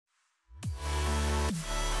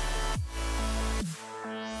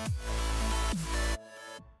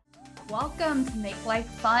Welcome to Make Life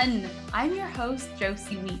Fun. I'm your host,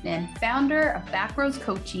 Josie Wheatman, founder of Backroads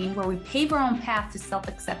Coaching, where we pave our own path to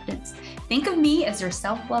self-acceptance. Think of me as your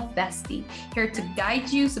self-love bestie, here to guide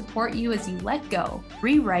you, support you as you let go,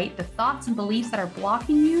 rewrite the thoughts and beliefs that are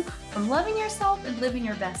blocking you from loving yourself and living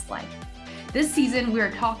your best life. This season, we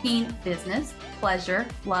are talking business, pleasure,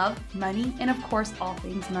 love, money, and of course, all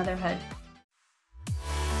things motherhood.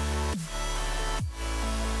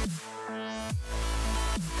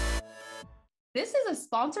 This is a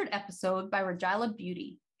sponsored episode by Regila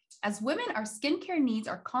Beauty. As women, our skincare needs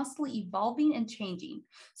are constantly evolving and changing,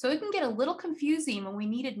 so it can get a little confusing when we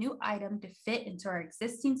need a new item to fit into our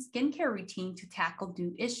existing skincare routine to tackle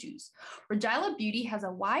new issues. Regila Beauty has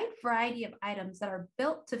a wide variety of items that are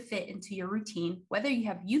built to fit into your routine, whether you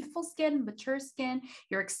have youthful skin, mature skin,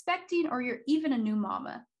 you're expecting, or you're even a new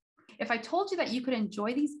mama. If I told you that you could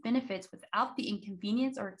enjoy these benefits without the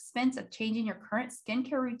inconvenience or expense of changing your current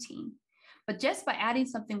skincare routine, but just by adding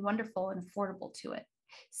something wonderful and affordable to it.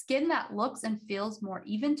 Skin that looks and feels more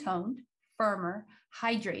even-toned, firmer,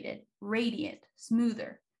 hydrated, radiant,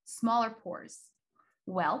 smoother, smaller pores.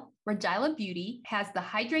 Well, Regila Beauty has the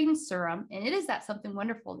hydrating serum, and it is that something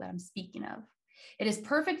wonderful that I'm speaking of. It is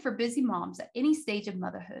perfect for busy moms at any stage of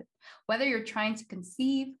motherhood, whether you're trying to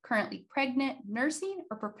conceive, currently pregnant, nursing,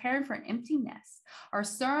 or preparing for an empty nest. Our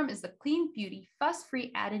serum is the clean beauty,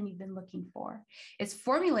 fuss-free add-in you've been looking for. It's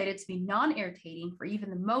formulated to be non-irritating for even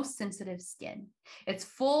the most sensitive skin. It's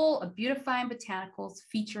full of beautifying botanicals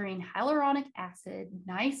featuring hyaluronic acid,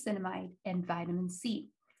 niacinamide, and vitamin C,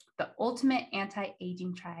 the ultimate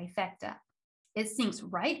anti-aging trifecta. It sinks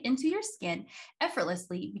right into your skin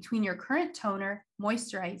effortlessly between your current toner,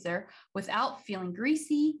 moisturizer, without feeling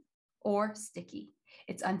greasy or sticky.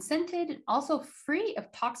 It's unscented and also free of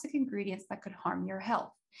toxic ingredients that could harm your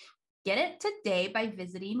health. Get it today by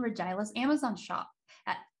visiting Regila's Amazon shop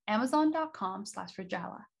at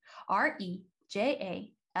amazon.com/Regila, REJALLA,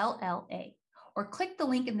 or click the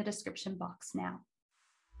link in the description box now.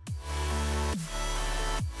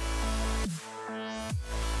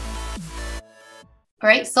 All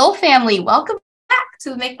right, Soul Family, welcome back to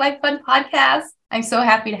the Make Life Fun podcast. I'm so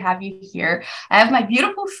happy to have you here. I have my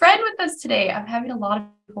beautiful friend with us today. I'm having a lot of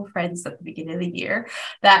beautiful friends at the beginning of the year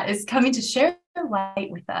that is coming to share their light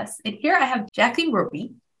with us. And here I have Jackie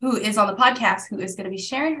Roby, who is on the podcast, who is going to be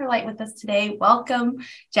sharing her light with us today. Welcome,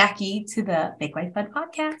 Jackie, to the Make Life Fun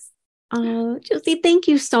podcast. Oh, Josie, thank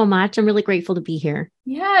you so much. I'm really grateful to be here.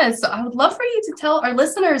 Yes, so I would love for you to tell our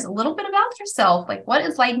listeners a little bit about yourself. Like, what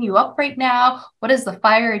is lighting you up right now? What is the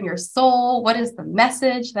fire in your soul? What is the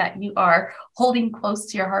message that you are holding close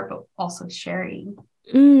to your heart, but also sharing?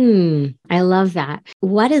 I love that.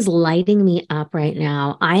 What is lighting me up right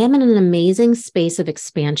now? I am in an amazing space of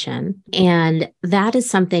expansion. And that is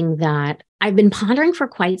something that I've been pondering for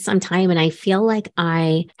quite some time. And I feel like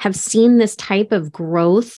I have seen this type of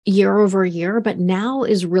growth year over year, but now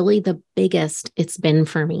is really the biggest it's been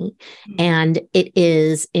for me. And it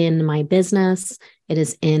is in my business. It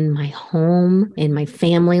is in my home, in my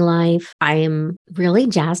family life. I am really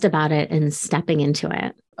jazzed about it and stepping into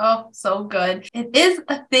it. Oh, so good. It is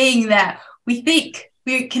a thing that we think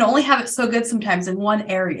we can only have it so good sometimes in one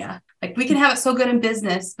area. Like we can have it so good in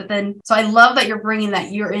business, but then, so I love that you're bringing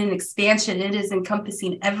that you're in an expansion. It is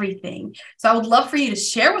encompassing everything. So I would love for you to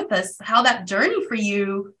share with us how that journey for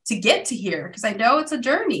you to get to here, because I know it's a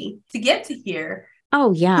journey to get to here.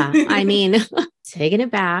 Oh, yeah. I mean, taking it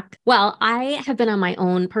back. Well, I have been on my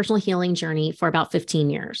own personal healing journey for about 15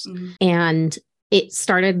 years. And it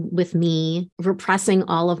started with me repressing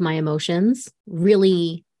all of my emotions,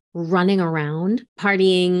 really running around,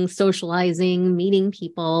 partying, socializing, meeting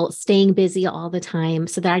people, staying busy all the time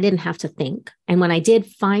so that I didn't have to think. And when I did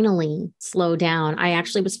finally slow down, I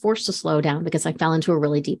actually was forced to slow down because I fell into a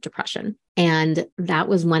really deep depression. And that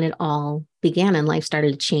was when it all began and life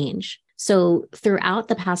started to change. So throughout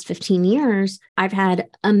the past 15 years, I've had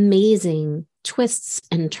amazing twists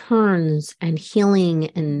and turns and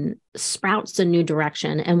healing and sprouts a new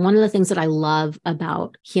direction. And one of the things that I love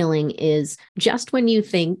about healing is just when you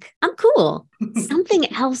think, I'm cool,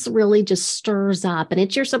 something else really just stirs up. And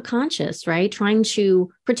it's your subconscious, right? Trying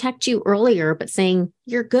to protect you earlier, but saying,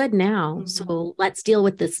 you're good now. So let's deal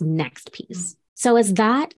with this next piece. So as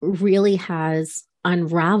that really has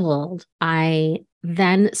unraveled, I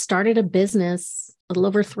then started a business a little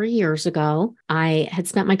over 3 years ago. I had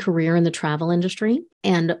spent my career in the travel industry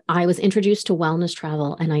and I was introduced to wellness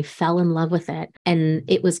travel and I fell in love with it. And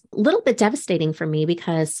it was a little bit devastating for me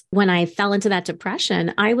because when I fell into that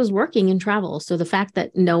depression, I was working in travel. So the fact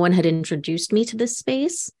that no one had introduced me to this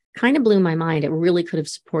space kind of blew my mind. It really could have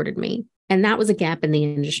supported me. And that was a gap in the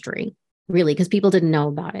industry. really, because people didn't know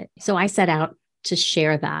about it. So I set out to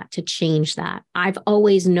share that, to change that. I've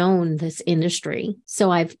always known this industry. So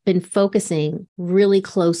I've been focusing really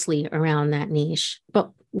closely around that niche.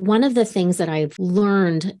 But one of the things that I've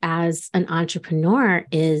learned as an entrepreneur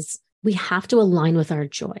is we have to align with our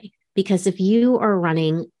joy. Because if you are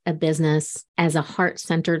running a business as a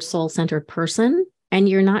heart-centered, soul-centered person, and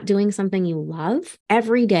you're not doing something you love,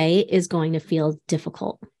 every day is going to feel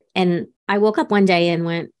difficult. And I woke up one day and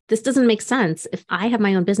went, this doesn't make sense. If I have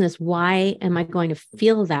my own business, why am I going to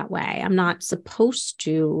feel that way? I'm not supposed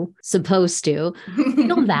to feel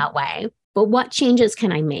that way. But what changes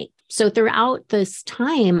can I make? So throughout this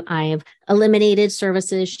time, I've eliminated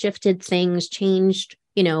services, shifted things, changed,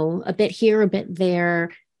 a bit here, a bit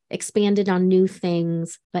there, expanded on new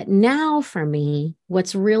things. But now for me,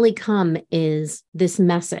 what's really come is this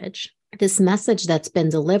message that's been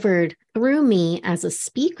delivered through me as a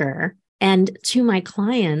speaker and to my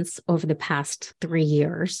clients over the past 3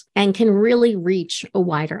 years, and can really reach a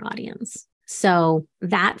wider audience. So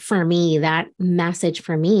that message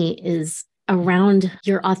for me is around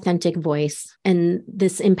your authentic voice and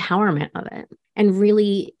this empowerment of it, and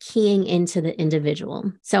really keying into the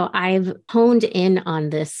individual. So I've honed in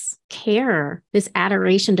on this care, this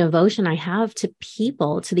adoration, devotion I have to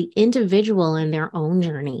people, to the individual in their own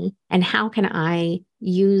journey. And how can I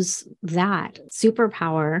use that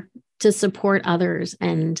superpower to support others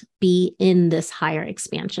and be in this higher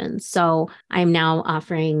expansion? So I'm now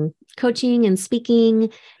offering coaching and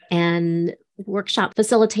speaking and workshop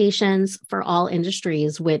facilitations for all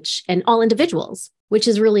industries, and all individuals, which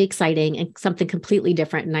is really exciting and something completely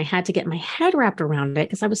different. And I had to get my head wrapped around it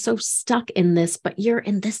because I was so stuck in this, but you're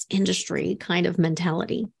in this industry kind of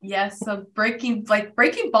mentality. Yes. So breaking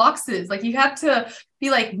boxes, like you have to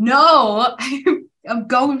be like, no, I'm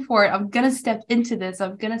going for it. I'm going to step into this.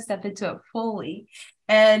 I'm going to step into it fully.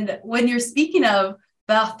 And when you're speaking of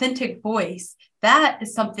the authentic voice, that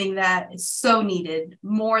is something that is so needed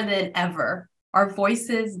more than ever. Our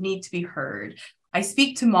voices need to be heard. I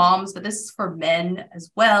speak to moms, but this is for men as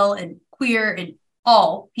well, and queer and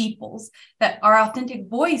all peoples, that our authentic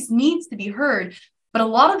voice needs to be heard. But a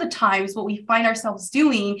lot of the times what we find ourselves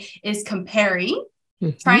doing is comparing,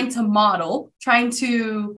 trying to model, trying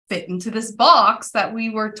to fit into this box that we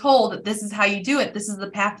were told that this is how you do it. This is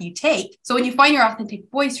the path you take. So when you find your authentic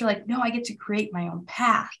voice, you're like, no, I get to create my own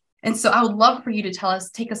path. And so I would love for you to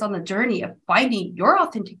take us on the journey of finding your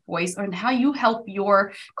authentic voice and how you help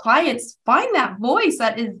your clients find that voice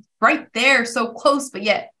that is right there, so close, but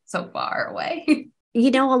yet so far away. A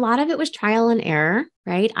lot of it was trial and error,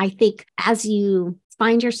 right? I think as you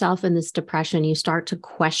find yourself in this depression, you start to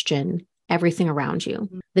question everything around you,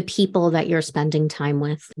 the people that you're spending time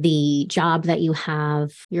with, the job that you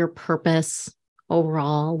have, your purpose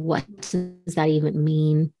overall, what does that even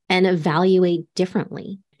mean? And evaluate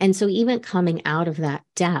differently. And so even coming out of that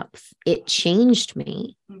depth, it changed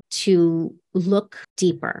me to look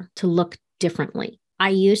deeper, to look differently. I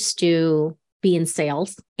used to be in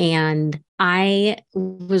sales and I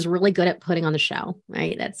was really good at putting on the show,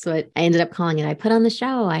 right? That's what I ended up calling it. I put on the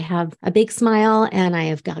show. I have a big smile and I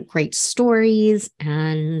have got great stories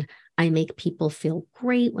and I make people feel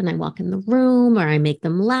great when I walk in the room, or I make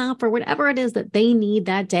them laugh, or whatever it is that they need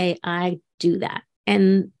that day. I do that.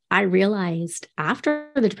 And I realized after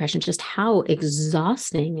the depression just how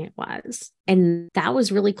exhausting it was. And that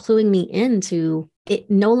was really cluing me into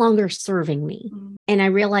it no longer serving me. And I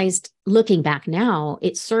realized, looking back now,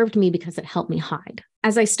 it served me because it helped me hide.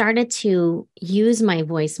 As I started to use my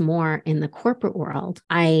voice more in the corporate world,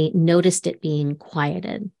 I noticed it being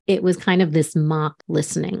quieted. It was kind of this mock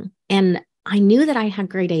listening. And I knew that I had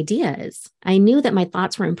great ideas. I knew that my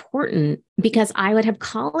thoughts were important because I would have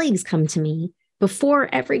colleagues come to me before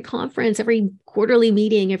every conference, every quarterly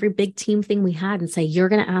meeting, every big team thing we had and say, you're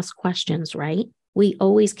going to ask questions, right? We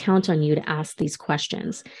always count on you to ask these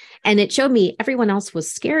questions. And it showed me everyone else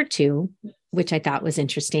was scared to, which I thought was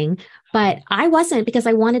interesting, but I wasn't, because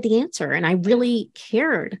I wanted the answer and I really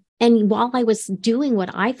cared. And while I was doing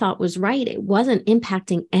what I thought was right, it wasn't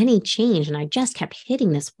impacting any change. And I just kept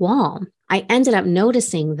hitting this wall. I ended up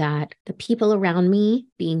noticing that the people around me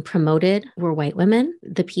being promoted were white women.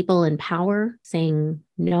 The people in power saying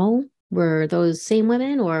no were those same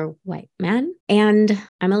women or white men. And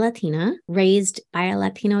I'm a Latina, raised by a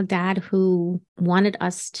Latino dad who wanted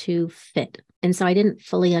us to fit. And so I didn't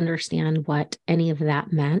fully understand what any of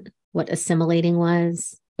that meant, what assimilating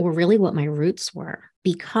was, or really what my roots were,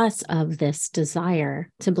 because of this desire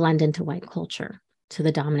to blend into white culture, to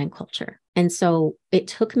the dominant culture. And so it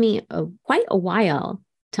took me quite a while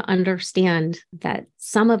to understand that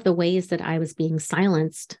some of the ways that I was being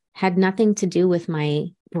silenced had nothing to do with my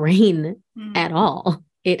brain at all.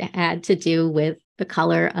 It had to do with the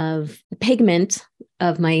color of the pigment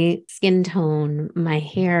of my skin tone, my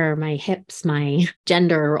hair, my hips, my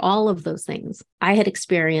gender, all of those things. I had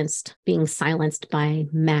experienced being silenced by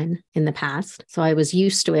men in the past. So I was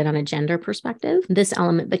used to it on a gender perspective. This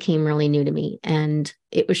element became really new to me. And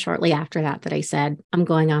it was shortly after that that I said, I'm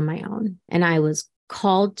going on my own. And I was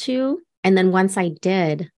called to. And then once I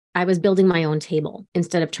did, I was building my own table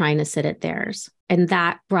instead of trying to sit at theirs. And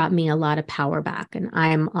that brought me a lot of power back. And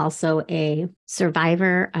I'm also a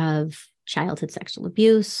survivor of childhood sexual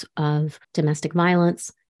abuse, of domestic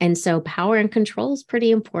violence. And so power and control is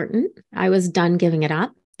pretty important. I was done giving it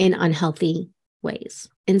up in unhealthy ways.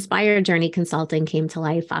 Inspired Journey Consulting came to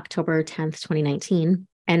life October 10th, 2019.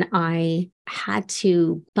 And I had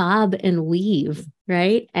to bob and weave,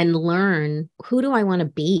 right? And learn, who do I want to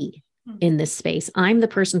be in this space? I'm the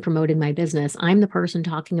person promoting my business. I'm the person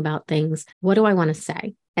talking about things. What do I want to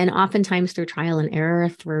say? And oftentimes through trial and error,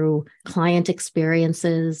 through client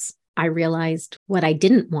experiences, I realized what I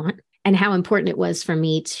didn't want and how important it was for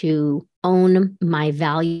me to own my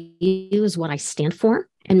values, what I stand for,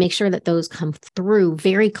 and make sure that those come through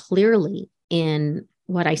very clearly in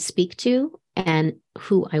what I speak to and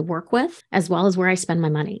who I work with, as well as where I spend my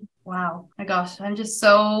money. Wow. My gosh, I'm just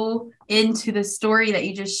so into the story that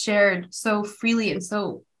you just shared so freely and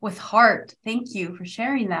so with heart. Thank you for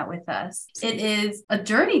sharing that with us. It is a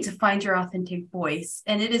journey to find your authentic voice.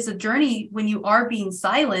 And it is a journey when you are being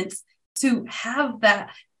silenced to have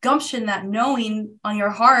that gumption, that knowing on your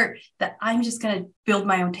heart that I'm just going to build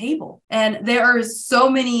my own table. And there are so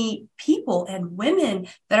many people and women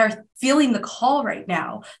that are feeling the call right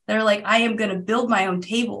now. They're like, I am going to build my own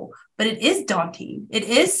table. But it is daunting. It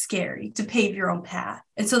is scary to pave your own path.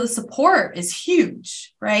 And so the support is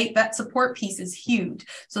huge, right? That support piece is huge.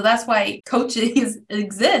 So that's why coaching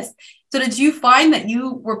exists. So did you find that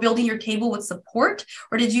you were building your table with support,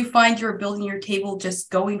 or did you find you were building your table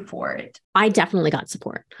just going for it? I definitely got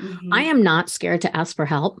support. I am not scared to ask for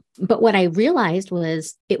help. But what I realized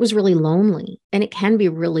was it was really lonely, and it can be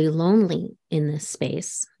really lonely in this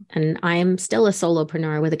space. And I'm still a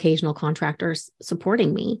solopreneur with occasional contractors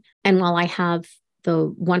supporting me. And while I have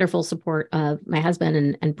the wonderful support of my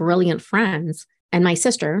husband and brilliant friends, and my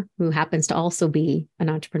sister, who happens to also be an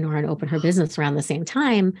entrepreneur and open her business around the same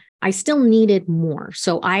time, I still needed more.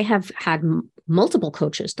 So I have had multiple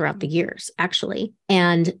coaches throughout the years, actually,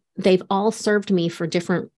 and they've all served me for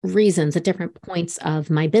different reasons at different points of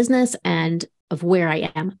my business and of where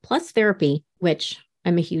I am, plus therapy, which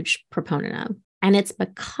I'm a huge proponent of. And it's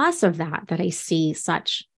because of that that I see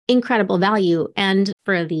such incredible value. And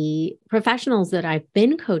for the professionals that I've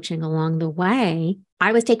been coaching along the way,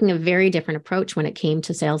 I was taking a very different approach when it came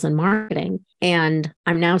to sales and marketing. And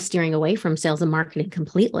I'm now steering away from sales and marketing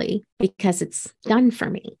completely because it's done for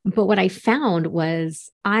me. But what I found was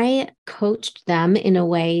I coached them in a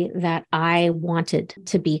way that I wanted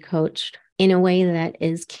to be coached, in a way that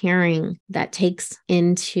is caring, that takes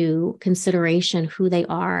into consideration who they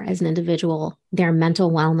are as an individual, their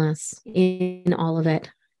mental wellness in all of it,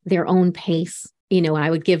 their own pace. You know, I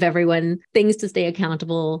would give everyone things to stay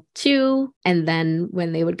accountable to. And then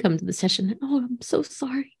when they would come to the session, oh, I'm so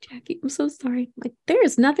sorry, Jackie. I'm so sorry. Like, there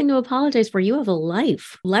is nothing to apologize for. You have a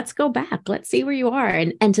life. Let's go back. Let's see where you are.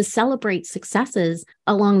 And to celebrate successes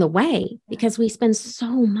along the way, because we spend so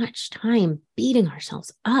much time beating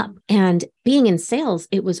ourselves up. And being in sales,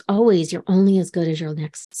 it was always, you're only as good as your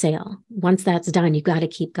next sale. Once that's done, you got to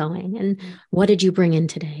keep going. And what did you bring in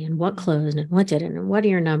today? And what closed? And what didn't? And what are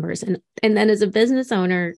your numbers? And then as a business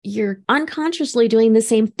owner, you're unconsciously doing the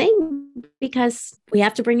same thing because we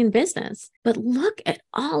have to bring in business. But look at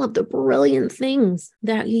all of the brilliant things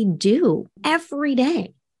that you do every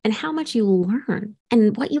day and how much you learn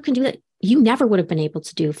and what you can do that you never would have been able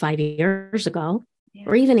to do 5 years ago.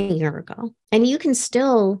 Or even a year ago. And you can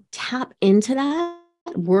still tap into that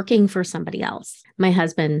working for somebody else. My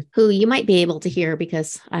husband, who you might be able to hear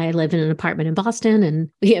because I live in an apartment in Boston and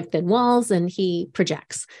we have thin walls and he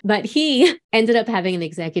projects, but he ended up having an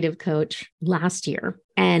executive coach last year.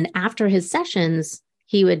 And after his sessions,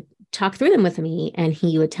 he would talk through them with me and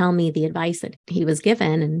he would tell me the advice that he was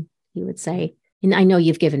given. And he would say, and I know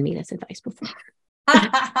you've given me this advice before.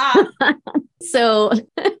 So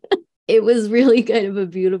it was really kind of a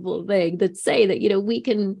beautiful thing to say that, you know, we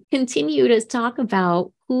can continue to talk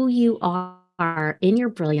about who you are in your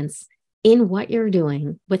brilliance, in what you're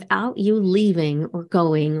doing without you leaving or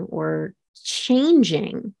going or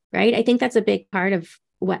changing, right? I think that's a big part of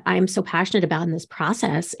what I'm so passionate about in this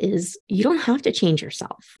process is you don't have to change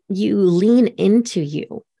yourself. You lean into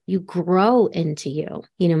you you grow into you.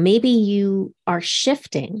 Maybe you are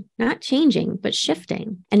shifting, not changing, but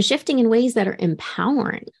shifting, and shifting in ways that are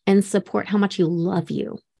empowering and support how much you love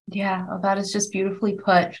you. Yeah, that is just beautifully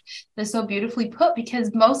put. That's so beautifully put,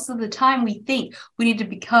 because most of the time we think we need to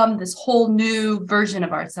become this whole new version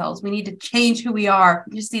of ourselves. We need to change who we are.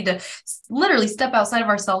 We just need to literally step outside of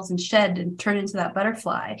ourselves and shed and turn into that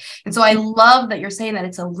butterfly. And so I love that you're saying that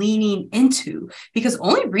it's a leaning into, because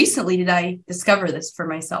only recently did I discover this for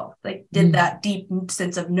myself. Like, did that deep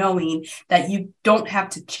sense of knowing that you don't have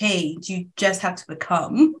to change, you just have to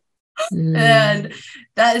become. And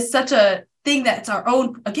that is such a thing that's our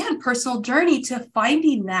own, again, personal journey to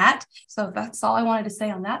finding that. So that's all I wanted to say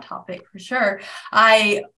on that topic for sure.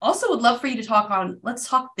 I also would love for you to let's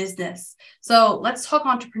talk business. So let's talk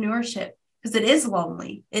entrepreneurship, because it is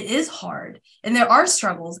lonely. It is hard. And there are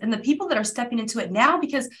struggles. And the people that are stepping into it now,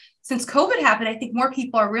 because since COVID happened, I think more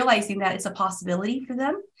people are realizing that it's a possibility for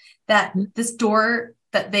them, that this door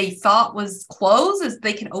that they thought was closed, is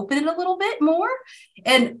they can open it a little bit more.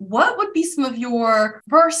 And what would be some of your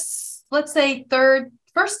first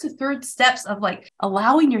to third steps of like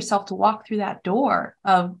allowing yourself to walk through that door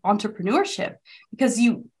of entrepreneurship? Because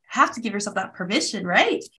you have to give yourself that permission,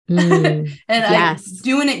 right? And yes.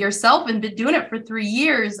 Doing it yourself and been doing it for 3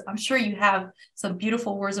 years, I'm sure you have some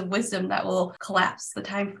beautiful words of wisdom that will collapse the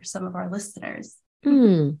time for some of our listeners.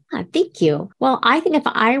 Thank you. Well, I think if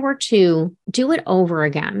I were to do it over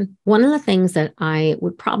again, one of the things that I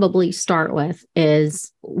would probably start with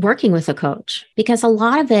is working with a coach, because a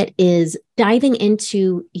lot of it is diving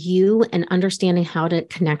into you and understanding how to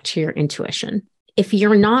connect to your intuition. If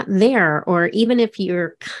you're not there, or even if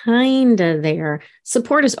you're kind of there,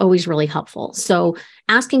 support is always really helpful. So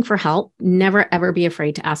asking for help, never, ever be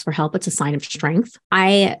afraid to ask for help. It's a sign of strength.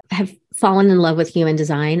 I have fallen in love with human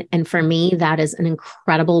design. And for me, that is an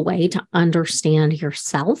incredible way to understand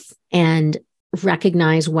yourself and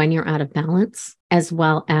recognize when you're out of balance, as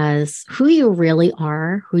well as who you really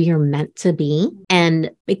are, who you're meant to be.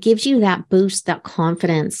 And it gives you that boost, that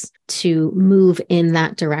confidence to move in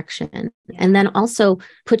that direction. And then also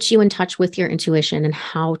puts you in touch with your intuition and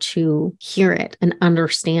how to hear it and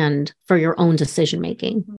understand for your own decision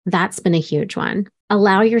making. That's been a huge one.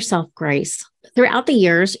 Allow yourself grace. Throughout the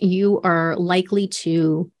years, you are likely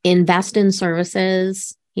to invest in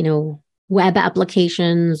services, web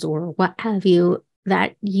applications or what have you,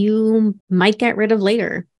 that you might get rid of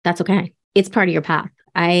later. That's okay. It's part of your path.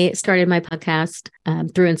 I started my podcast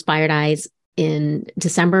through Inspired Eyes in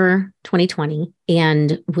December 2020.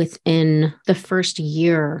 And within the first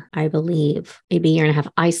year, I believe, maybe a year and a half,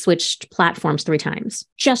 I switched platforms 3 times,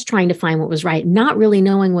 just trying to find what was right, not really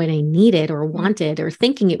knowing what I needed or wanted or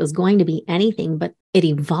thinking it was going to be anything, but it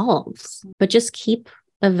evolves. But just keep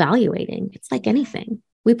evaluating. It's like anything.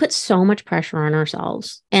 We put so much pressure on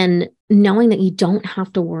ourselves, and knowing that you don't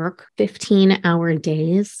have to work 15-hour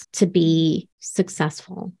days to be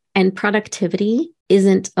successful, and productivity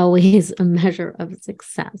isn't always a measure of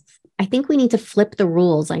success. I think we need to flip the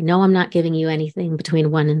rules. I know I'm not giving you anything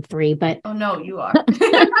between 1 and 3, but oh no, you are.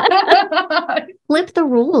 Flip the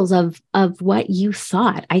rules of what you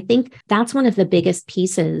thought. I think that's one of the biggest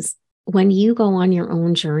pieces. When you go on your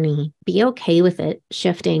own journey, be okay with it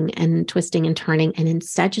shifting and twisting and turning, and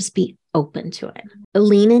instead just be open to it.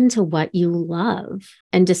 Lean into what you love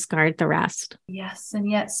and discard the rest. Yes. And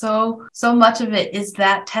yet so much of it is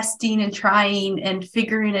that testing and trying and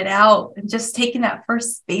figuring it out and just taking that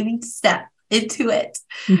first baby step into it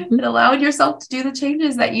and allowing yourself to do the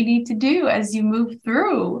changes that you need to do as you move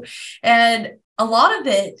through. And a lot of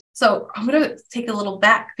it, so I'm going to take a little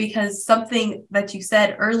back, because something that you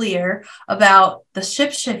said earlier about the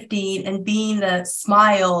shifting and being the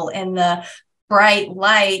smile and the bright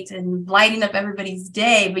light and lighting up everybody's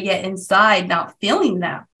day, but yet inside not feeling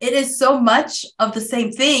that. It is so much of the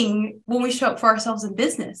same thing when we show up for ourselves in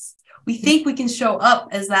business. We think we can show up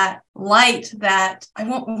as that light, that I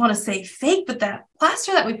won't want to say fake, but that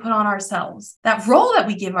plaster that we put on ourselves, that role that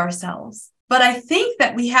we give ourselves. But I think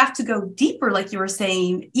that we have to go deeper, like you were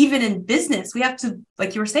saying, even in business. We have to,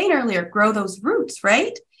 like you were saying earlier, grow those roots,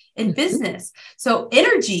 right? In business. So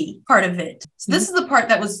energy part of it. So this is the part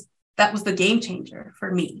that was the game changer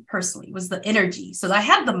for me personally, was the energy. So I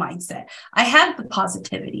had the mindset, I had the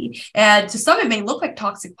positivity, and to some it may look like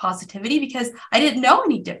toxic positivity because I didn't know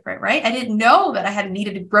any different, right? I didn't know that I had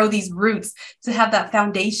needed to grow these roots to have that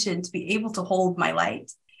foundation to be able to hold my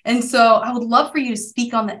light. And so I would love for you to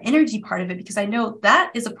speak on the energy part of it, because I know that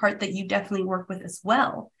is a part that you definitely work with as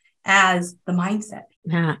well as the mindset.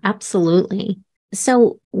 Yeah, absolutely.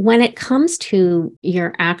 So when it comes to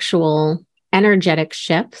your actual energetic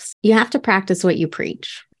shifts, you have to practice what you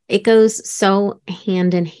preach. It goes so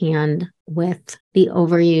hand in hand with the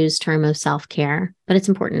overused term of self-care, but it's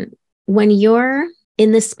important. When you're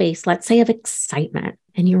in this space, let's say of excitement,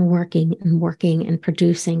 and you're working and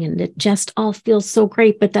producing, and it just all feels so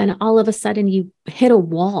great, but then all of a sudden you hit a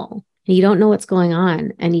wall and you don't know what's going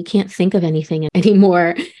on and you can't think of anything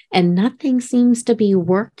anymore and nothing seems to be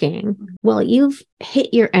working. Well, you've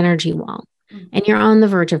hit your energy wall and you're on the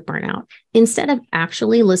verge of burnout. Instead of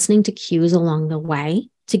actually listening to cues along the way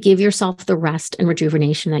to give yourself the rest and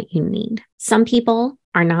rejuvenation that you need. Some people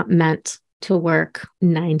are not meant to work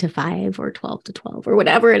 9 to 5 or 12 to 12 or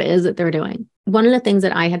whatever it is that they're doing. One of the things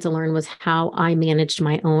that I had to learn was how I managed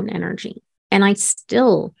my own energy. And I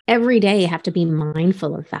still every day have to be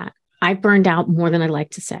mindful of that. I burned out more than I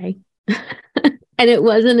like to say. And it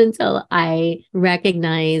wasn't until I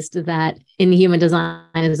recognized that in human design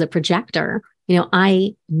as a projector,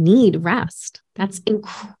 I need rest. That's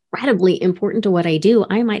incredibly important to what I do.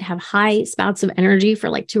 I might have high spouts of energy for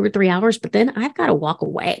like 2 or 3 hours, but then I've got to walk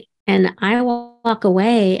away. And I walk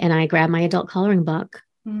away and I grab my adult coloring book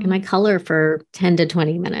and I color for 10 to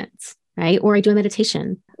 20 minutes, right? Or I do a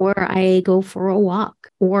meditation, or I go for a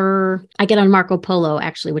walk, or I get on Marco Polo,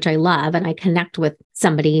 actually, which I love. And I connect with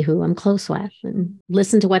somebody who I'm close with and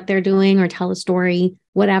listen to what they're doing or tell a story,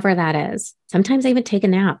 whatever that is. Sometimes I even take a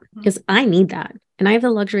nap because I need that. And I have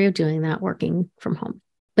the luxury of doing that working from home.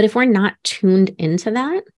 But if we're not tuned into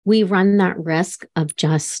that, we run that risk of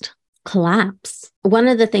just collapse. One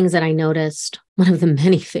of the things that I noticed, one of the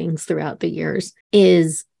many things throughout the years,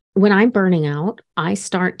 is when I'm burning out, I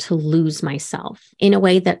start to lose myself in a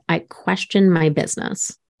way that I question my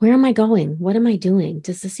business. Where am I going? What am I doing?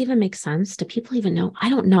 Does this even make sense? Do people even know? I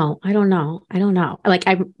don't know. Like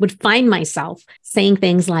I would find myself saying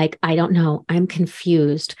things like, I don't know. I'm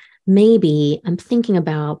confused. Maybe I'm thinking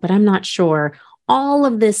about, but I'm not sure. All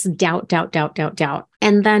of this doubt.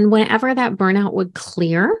 And then whenever that burnout would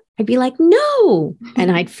clear, I'd be like, no.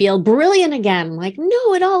 And I'd feel brilliant again. Like,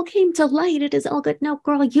 no, it all came to light. It is all good. No,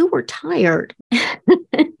 girl, you were tired.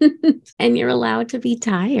 And you're allowed to be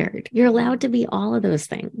tired. You're allowed to be all of those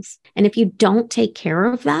things. And if you don't take care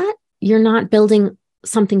of that, you're not building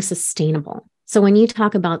something sustainable. So when you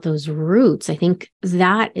talk about those roots, I think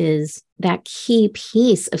that is that key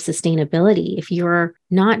piece of sustainability. If you're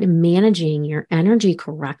not managing your energy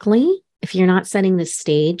correctly, if you're not setting the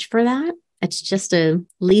stage for that, it's just a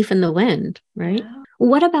leaf in the wind, right? Yeah.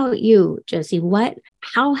 What about you, Josie?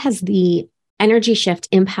 How has the energy shift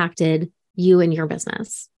impacted you and your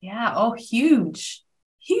business? Yeah. Oh, huge.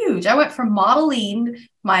 I went from modeling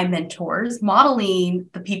my mentors, modeling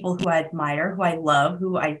the people who I admire, who I love,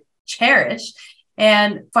 who I cherish,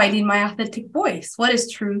 and finding my authentic voice. What is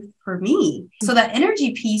truth for me? So that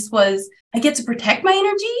energy piece was, I get to protect my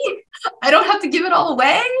energy. I don't have to give it all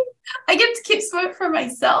away. I get to keep some of it for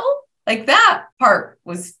myself. Like that part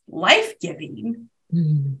was life-giving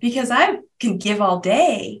because I can give all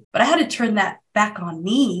day, but I had to turn that back on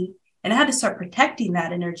me and I had to start protecting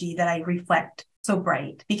that energy that I reflect so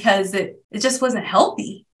bright because it just wasn't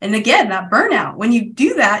healthy. And again, that burnout, when you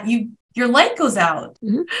do that, your light goes out.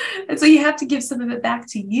 And so you have to give some of it back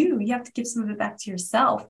to you. You have to give some of it back to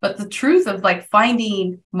yourself. But the truth of like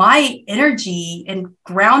finding my energy and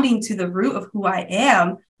grounding to the root of who I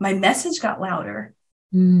am, my message got louder.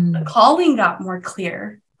 The calling got more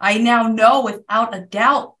clear. I now know without a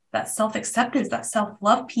doubt that self-acceptance, that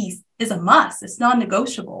self-love piece is a must. It's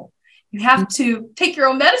non-negotiable. You have to take your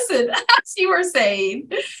own medicine, as you were saying,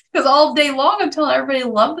 because all day long, I'm telling everybody to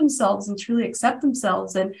love themselves and truly accept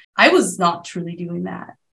themselves. And I was not truly doing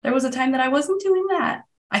that. There was a time that I wasn't doing that.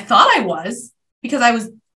 I thought I was because I was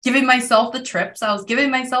giving myself the trips. I was giving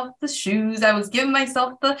myself the shoes. I was giving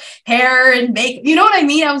myself the hair and makeup. You know what I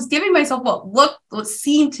mean? I was giving myself what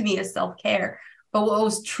seemed to me as self-care. But what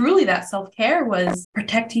was truly that self-care was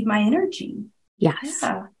protecting my energy. Yes.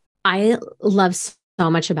 Yeah. I love so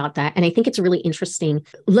much about that. And I think it's really interesting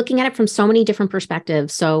looking at it from so many different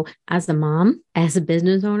perspectives. So as a mom, as a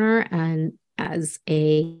business owner, and as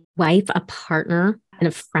a wife, a partner, and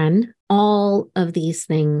a friend, all of these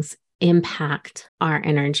things impact our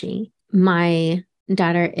energy. My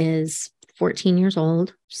daughter is 14 years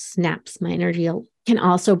old, snaps my energy, can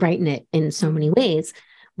also brighten it in so many ways.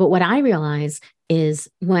 But what I realize is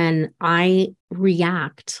when I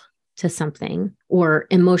react to something or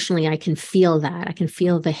emotionally, I can feel that. I can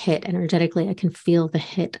feel the hit energetically. I can feel the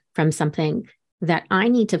hit from something that I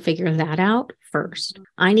need to figure that out first.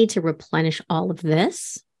 I need to replenish all of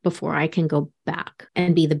this before I can go back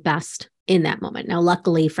and be the best in that moment. Now,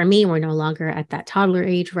 luckily for me, we're no longer at that toddler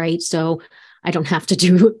age, right? So I don't have to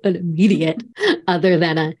do an immediate other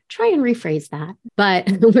than try and rephrase that. But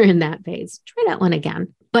we're in that phase. Try that one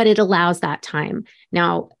again. but it allows that time.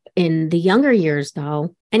 Now, in the younger years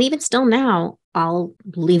though, and even still now, I'll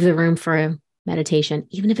leave the room for a meditation,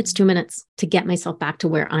 even if it's 2 minutes, to get myself back to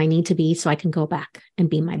where I need to be so I can go back and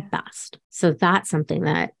be my best. So that's something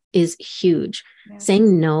that is huge. Yeah.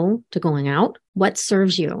 Saying no to going out, what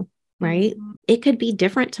serves you, right? Mm-hmm. It could be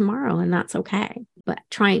different tomorrow and that's okay. But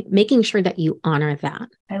making sure that you honor that.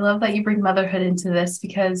 I love that you bring motherhood into this,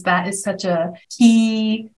 because that is such a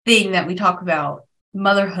key thing that we talk about,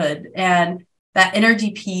 motherhood, and that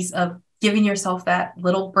energy piece of giving yourself that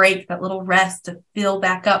little break, that little rest to fill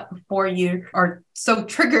back up before you are so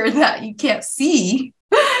triggered that you can't see.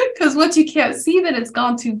 Because once you can't see, then it's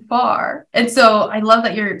gone too far. And so I love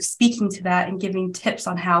that you're speaking to that and giving tips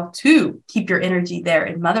on how to keep your energy there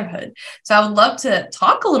in motherhood. So I would love to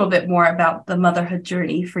talk a little bit more about the motherhood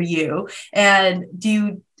journey for you. And do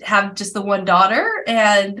you have just the one daughter?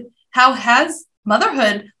 And how has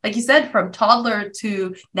motherhood, like you said, from toddler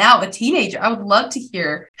to now a teenager? I would love to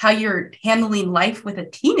hear how you're handling life with a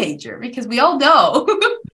teenager, because we all know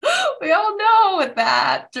with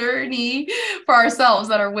that journey for ourselves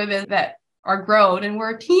that are women that are grown and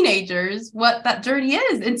we're teenagers, what that journey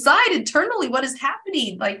is inside internally, what is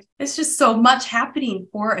happening. Like, it's just so much happening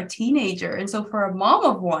for a teenager. And so for a mom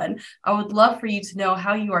of one, I would love for you to know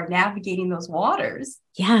how you are navigating those waters.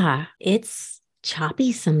 Yeah, it's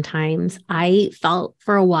choppy sometimes. I felt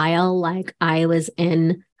for a while like I was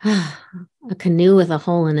in a canoe with a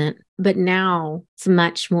hole in it, but now it's a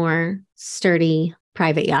much more sturdy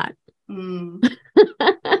private yacht.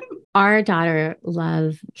 Our daughter,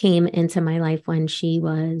 Love, came into my life when she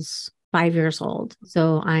was 5 years old.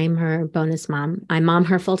 So I'm her bonus mom. I mom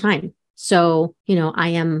her full time. So, I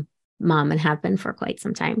am mom and have been for quite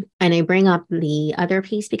some time. And I bring up the other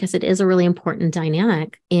piece because it is a really important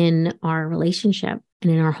dynamic in our relationship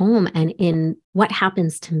and in our home and in what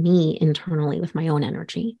happens to me internally with my own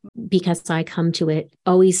energy, because I come to it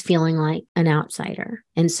always feeling like an outsider.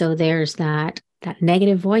 And so there's that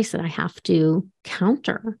negative voice that I have to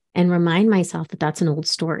counter and remind myself that that's an old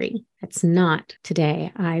story. It's not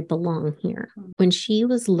today. I belong here. When she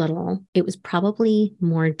was little, it was probably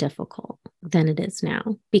more difficult than it is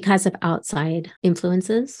now because of outside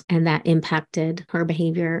influences, and that impacted her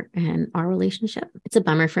behavior and our relationship. It's a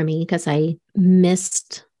bummer for me because I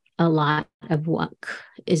missed a lot of what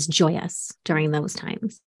is joyous during those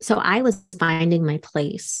times. So I was finding my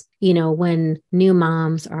place, when new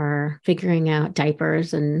moms are figuring out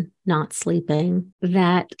diapers and not sleeping,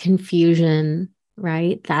 that confusion,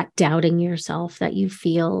 right? That doubting yourself that you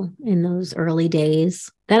feel in those early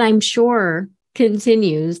days that I'm sure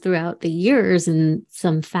continues throughout the years in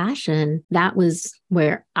some fashion. That was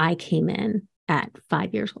where I came in at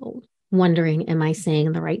 5 years old, wondering, am I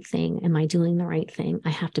saying the right thing? Am I doing the right thing? I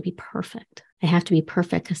have to be perfect. I have to be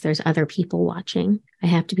perfect because there's other people watching. I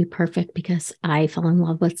have to be perfect because I fell in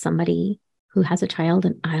love with somebody who has a child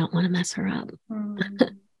and I don't want to mess her up.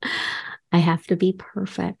 I have to be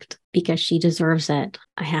perfect because she deserves it.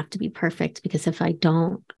 I have to be perfect because if I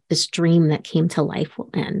don't, this dream that came to life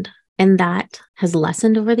will end. And that has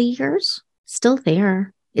lessened over the years. Still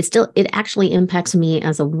there. It actually impacts me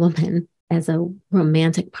as a woman, as a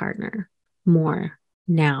romantic partner more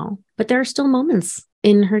now. But there are still moments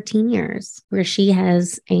in her teen years where she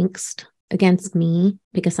has angst against me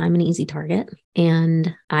because I'm an easy target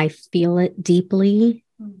and I feel it deeply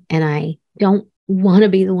and I don't want to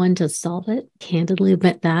be the one to solve it, candidly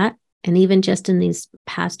admit that. And even just in these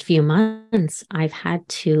past few months, I've had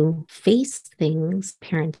to face things,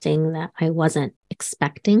 parenting, that I wasn't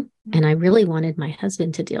expecting. And I really wanted my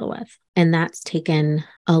husband to deal with. And that's taken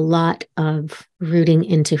a lot of rooting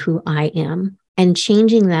into who I am and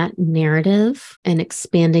changing that narrative and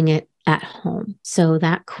expanding it at home. So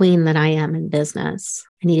that queen that I am in business,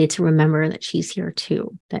 I needed to remember that she's here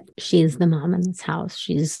too, that she's the mom in this house.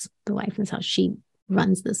 She's the wife in this house. She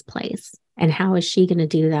runs this place. And how is she going to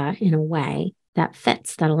do that in a way that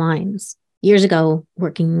fits, that aligns? Years ago,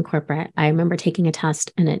 working in corporate, I remember taking a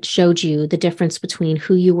test and it showed you the difference between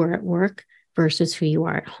who you were at work versus who you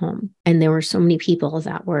are at home. And there were so many people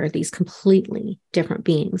that were these completely different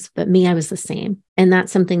beings. But me, I was the same. And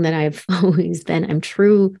that's something that I've always been. I'm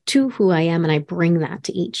true to who I am. And I bring that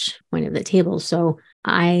to each point of the table. So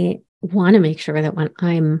I want to make sure that when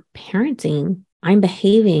I'm parenting, I'm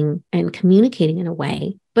behaving and communicating in a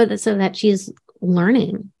way, but so that she's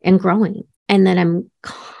learning and growing. And that I'm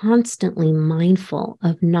constantly mindful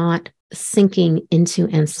of not sinking into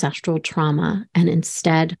ancestral trauma and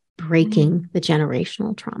instead breaking the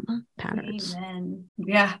generational trauma patterns. Amen.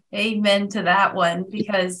 Yeah. Amen to that one,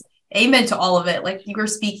 because amen to all of it. Like you were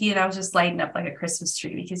speaking and I was just lighting up like a Christmas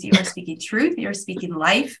tree because you are speaking truth, you're speaking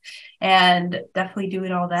life, and definitely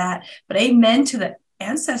doing all that. But amen to the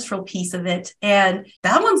ancestral piece of it. And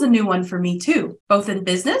that one's a new one for me too, both in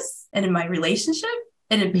business and in my relationship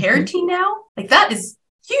and in parenting now. Like that is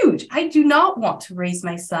huge. I do not want to raise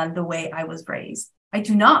my son the way I was raised. I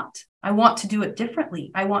do not. I want to do it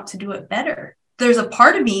differently. I want to do it better. There's a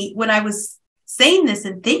part of me when I was saying this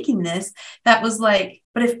and thinking this, that was like,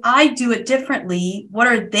 but if I do it differently, what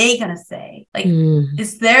are they going to say? Like,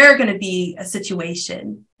 is there going to be a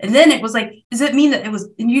situation? And then it was like, does it mean that it was,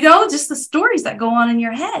 just the stories that go on in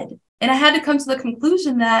your head? And I had to come to the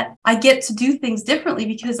conclusion that I get to do things differently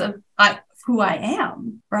because of who I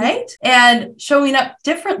am, right? And showing up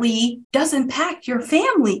differently does impact your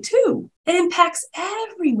family too. It impacts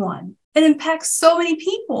everyone. It impacts so many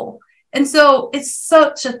people. And so it's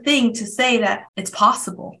such a thing to say that it's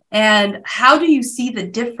possible. And how do you see the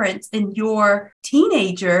difference in your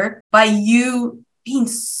teenager by you being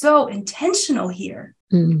so intentional here?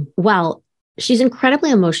 Well, she's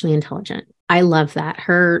incredibly emotionally intelligent. I love that.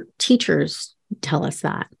 Her teachers tell us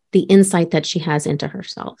that, the insight that she has into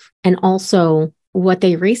herself. And also what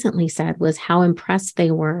they recently said was how impressed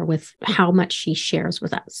they were with how much she shares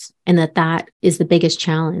with us. And that is the biggest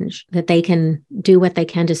challenge, that they can do what they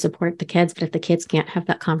can to support the kids. But if the kids can't have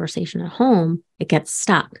that conversation at home, it gets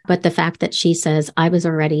stuck. But the fact that she says, I was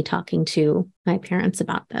already talking to my parents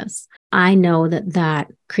about this, I know that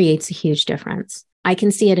creates a huge difference. I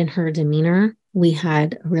can see it in her demeanor. We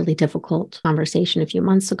had a really difficult conversation a few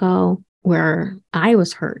months ago where I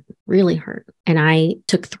was hurt, really hurt. And I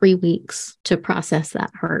took 3 weeks to process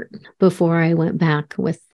that hurt before I went back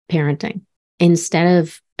with parenting. Instead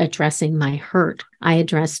of addressing my hurt, I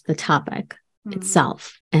addressed the topic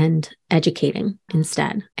itself and educating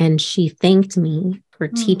instead. And she thanked me for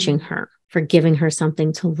teaching her, for giving her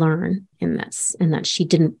something to learn in this, and that she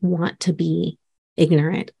didn't want to be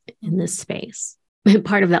ignorant in this space. And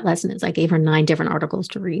part of that lesson is I gave her 9 different articles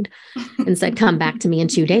to read and said, come back to me in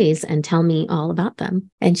 2 days and tell me all about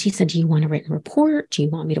them. And she said, do you want a written report? Do you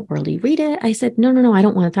want me to orally read it? I said, no, I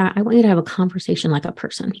don't want that. I want you to have a conversation like a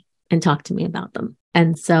person and talk to me about them.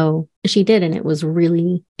 And so she did. And it was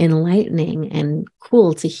really enlightening and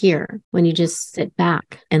cool to hear when you just sit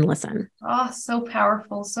back and listen. Oh, so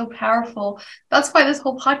powerful. So powerful. That's why this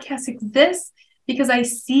whole podcast exists. Because I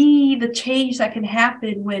see the change that can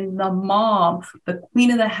happen when the mom, the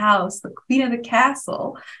queen of the house, the queen of the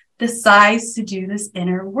castle, decides to do this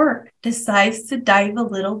inner work, decides to dive a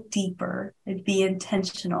little deeper and be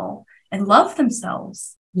intentional and love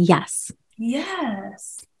themselves. Yes.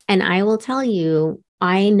 Yes. And I will tell you,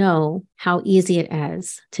 I know how easy it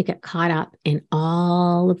is to get caught up in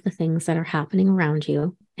all of the things that are happening around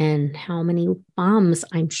you, and how many moms,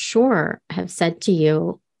 I'm sure, have said to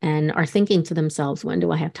you, and are thinking to themselves, when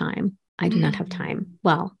do I have time? I do not have time.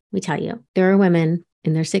 Well, we tell you, there are women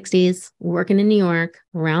in their 60s working in New York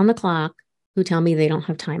around the clock who tell me they don't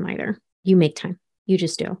have time either. You make time. You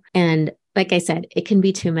just do. And like I said, it can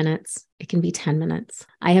be 2 minutes. It can be 10 minutes.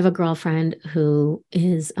 I have a girlfriend who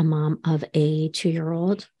is a mom of a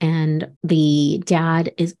 2-year-old, and the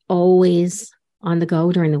dad is always on the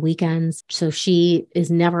go during the weekends. So she is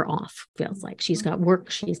never off. Feels like she's got work.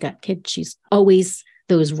 She's got kids. She's always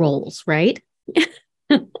those roles, right?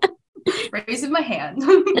 Raising my hand.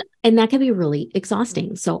 And that can be really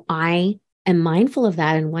exhausting. So I am mindful of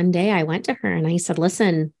that. And one day I went to her and I said,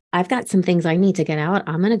 listen, I've got some things I need to get out.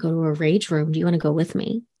 I'm going to go to a rage room. Do you want to go with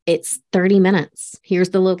me? It's 30 minutes. Here's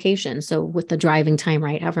the location. So with the driving time,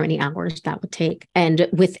 right? However many hours that would take. And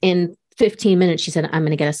within 15 minutes, she said, I'm going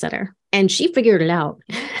to get a sitter. And she figured it out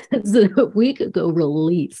so that we could go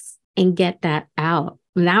release and get that out.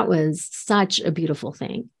 That was such a beautiful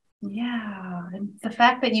thing. Yeah. And the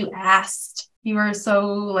fact that you asked, you were so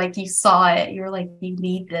like, you saw it, you were like, you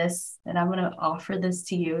need this, and I'm going to offer this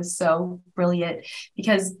to you. Is so brilliant,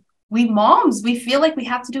 because we moms, we feel like we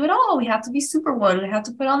have to do it all. We have to be superwoman. We have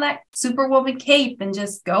to put on that superwoman cape and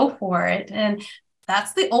just go for it. And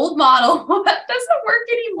that's the old model. That doesn't work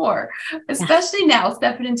anymore, especially now,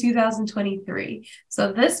 stepping in 2023.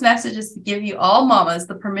 So this message is to give you all mamas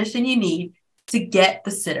the permission you need to get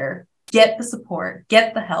the sitter, get the support,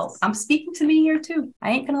 get the help. I'm speaking to me here too.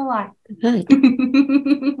 I ain't gonna lie. I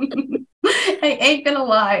ain't gonna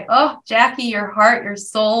lie. Oh, Jackie, your heart, your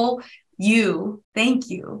soul, thank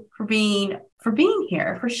you for being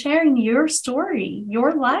here, for sharing your story,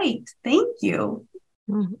 your light. Thank you.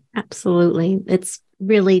 Oh, absolutely. It's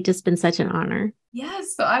really just been such an honor.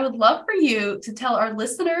 Yes. So I would love for you to tell our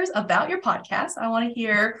listeners about your podcast. I want to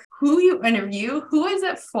hear who you interview, who is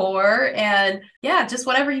it for, and yeah, just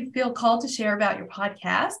whatever you feel called to share about your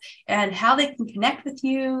podcast and how they can connect with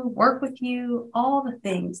you, work with you, all the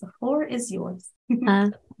things. The floor is yours.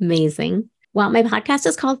 Amazing. Well, my podcast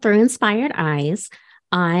is called Through Inspired Eyes.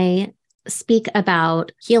 I speak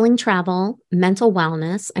about healing travel, mental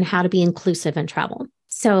wellness, and how to be inclusive in travel.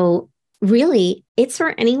 So really, it's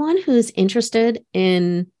for anyone who's interested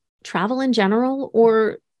in travel in general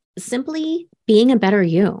or simply being a better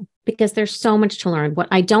you, because there's so much to learn. What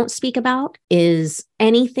I don't speak about is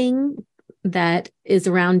anything that is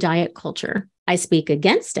around diet culture. I speak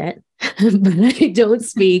against it, but I don't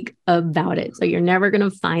speak about it. So you're never going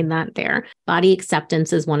to find that there. Body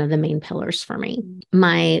acceptance is one of the main pillars for me.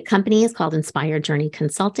 My company is called Inspired Journey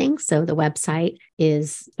Consulting. So the website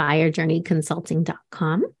is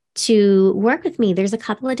inspiredjourneyconsulting.com. To work with me, there's a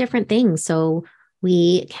couple of different things. So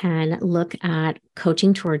we can look at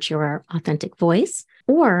coaching towards your authentic voice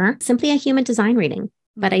or simply a human design reading.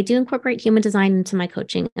 But I do incorporate human design into my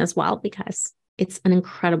coaching as well, because it's an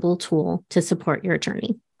incredible tool to support your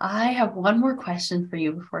journey. I have one more question for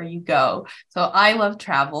you before you go. So I love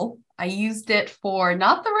travel. I used it for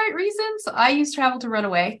not the right reasons. I used travel to run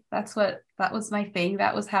away. That was my thing.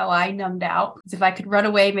 That was how I numbed out. If I could run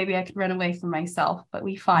away, maybe I could run away from myself, but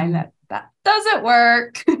we find that doesn't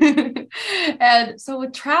work. And so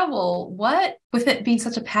with travel, with it being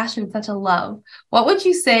such a passion, such a love, what would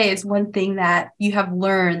you say is one thing that you have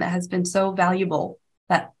learned that has been so valuable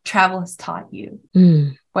that travel has taught you?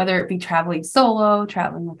 Whether it be traveling solo,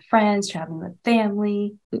 traveling with friends, traveling with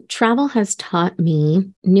family. Travel has taught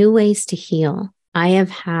me new ways to heal. I have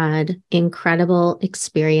had incredible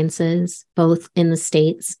experiences, both in the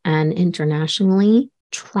States and internationally,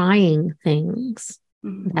 trying things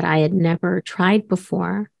that I had never tried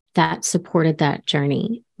before that supported that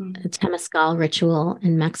journey. The Temazcal ritual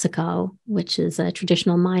in Mexico, which is a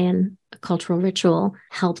traditional Mayan cultural ritual,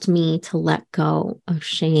 helped me to let go of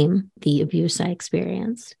shame, the abuse I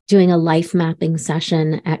experienced. Doing a life mapping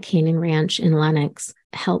session at Canyon Ranch in Lenox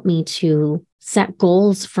helped me to set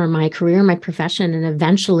goals for my career, my profession, and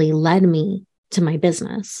eventually led me to my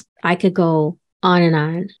business. I could go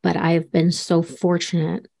on, but I've been so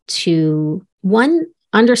fortunate to, one,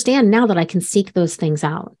 understand now that I can seek those things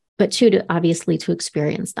out, but two, to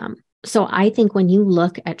experience them. So I think when you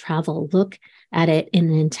look at travel, look at it in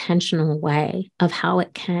an intentional way of how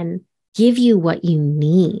it can give you what you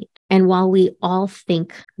need. And while we all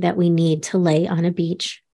think that we need to lay on a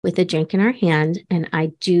beach with a drink in our hand, and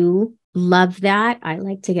I do love that. I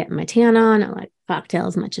like to get my tan on. I like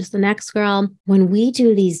cocktails as much as the next girl. When we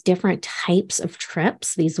do these different types of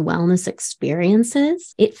trips, these wellness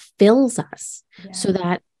experiences, it fills us so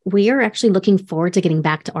that we are actually looking forward to getting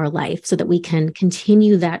back to our life so that we can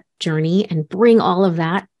continue that journey and bring all of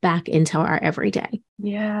that back into our everyday.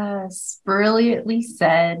 Yes, brilliantly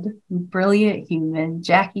said. Brilliant human.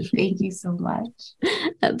 Jackie, thank you so much.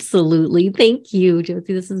 Absolutely. Thank you,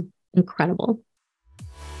 Josie. This is incredible.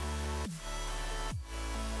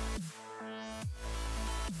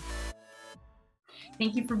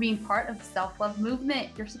 Thank you for being part of the self-love movement.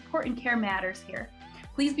 Your support and care matters here.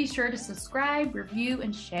 Please be sure to subscribe, review,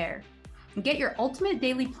 and share. And get your ultimate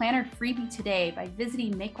daily planner freebie today by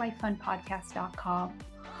visiting makewifefunpodcast.com.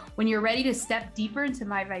 When you're ready to step deeper into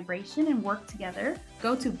my vibration and work together,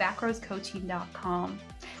 go to backrowscoaching.com.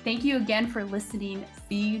 Thank you again for listening.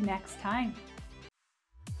 See you next time.